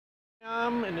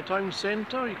In the town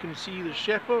centre you can see the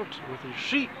shepherd with his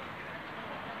sheep.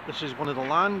 This is one of the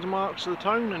landmarks of the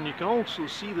town, and you can also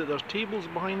see that there's tables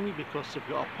behind me because they've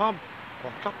got a pub, or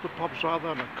a couple of pubs rather,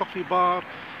 and a coffee bar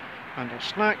and a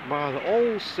snack bar that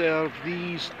all serve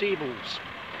these tables.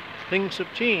 Things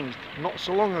have changed. Not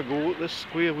so long ago this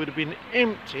square would have been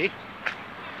empty,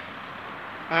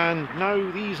 and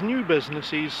now these new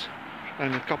businesses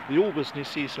and a couple of the old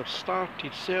businesses have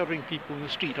started serving people in the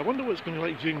street. I wonder what it's going to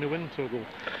be like during the winter though.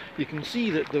 You can see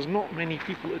that there's not many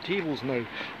people at tables now.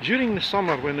 During the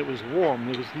summer when it was warm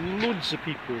there was loads of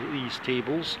people at these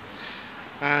tables,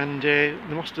 and they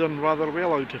must have done rather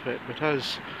well out of it, but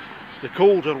as the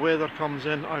colder weather comes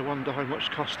in, I wonder how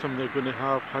much custom they're going to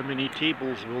have, how many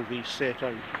tables will they set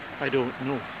out. I don't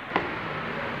know.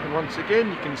 And once again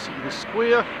you can see the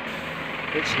square.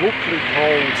 It's locally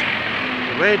called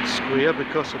Red Square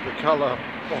because of the colour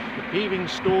of the paving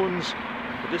stones,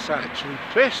 but it's actually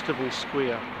Festival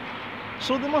Square.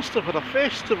 So they must have had a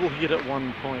festival here at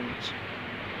one point.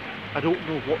 I don't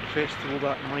know what festival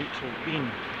that might have been.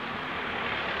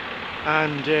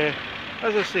 And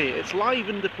as I say, it's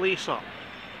livened the place up.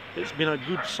 It's been a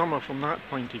good summer from that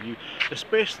point of view,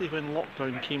 especially when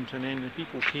lockdown came to an end and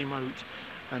people came out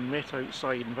and met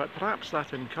outside. In fact, perhaps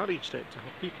that encouraged it to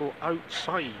have people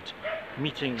outside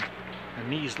meeting,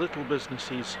 and these little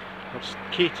businesses have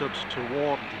catered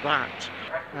toward that.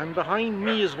 And behind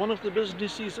me is one of the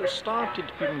businesses that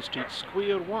started Pearson Street,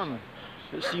 Square One.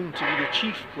 It seemed to be the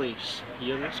chief place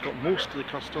here. It's got most of the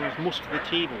customers, most of the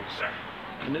tables,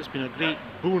 and it's been a great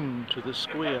boon to the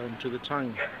square and to the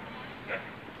town.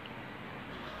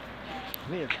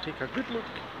 There, take a good look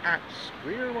at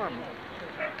Square One.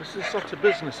 This is sort of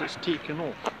business that's taken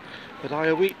off, but I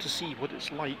await to see what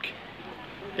it's like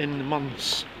in the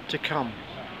months to come.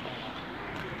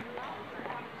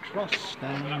 Trust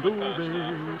and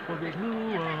obey, for there's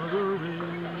no other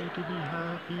way to be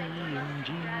happy in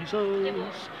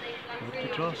Jesus but to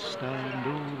trust and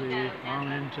obey.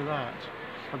 I'm into that.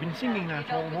 I've been singing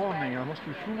that all morning. I must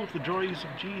be full of the joys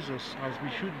of Jesus, as we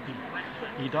should be.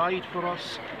 He died for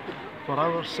us, for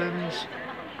our sins,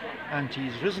 and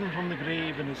he's risen from the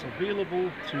grave and is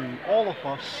available to all of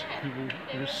us who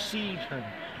will receive him.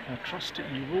 I trust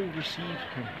that you will receive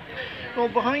him. Well,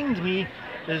 behind me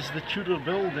is the Tudor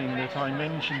building that I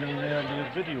mentioned in an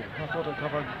earlier video. I thought I'd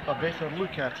have a better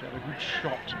look at it, a good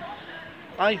shot.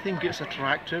 I think it's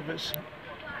attractive. It's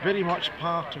very much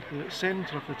part of the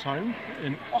centre of the town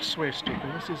in Oswestry.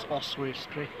 This is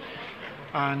Oswestry,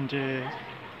 and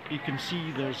you can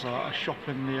see there's a shop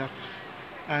in there.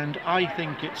 And I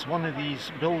think it's one of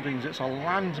these buildings, it's a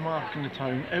landmark in the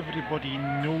town. Everybody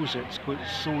knows it because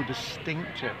it's so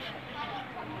distinctive.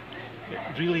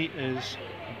 It really is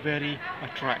very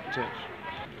attractive.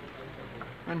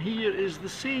 And here is the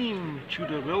same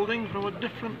Tudor building from a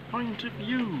different point of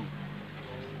view.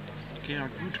 Okay, a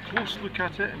good close look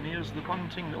at it, and here's the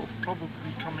bunting that will probably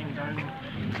be coming down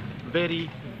very,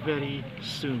 very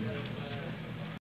soon.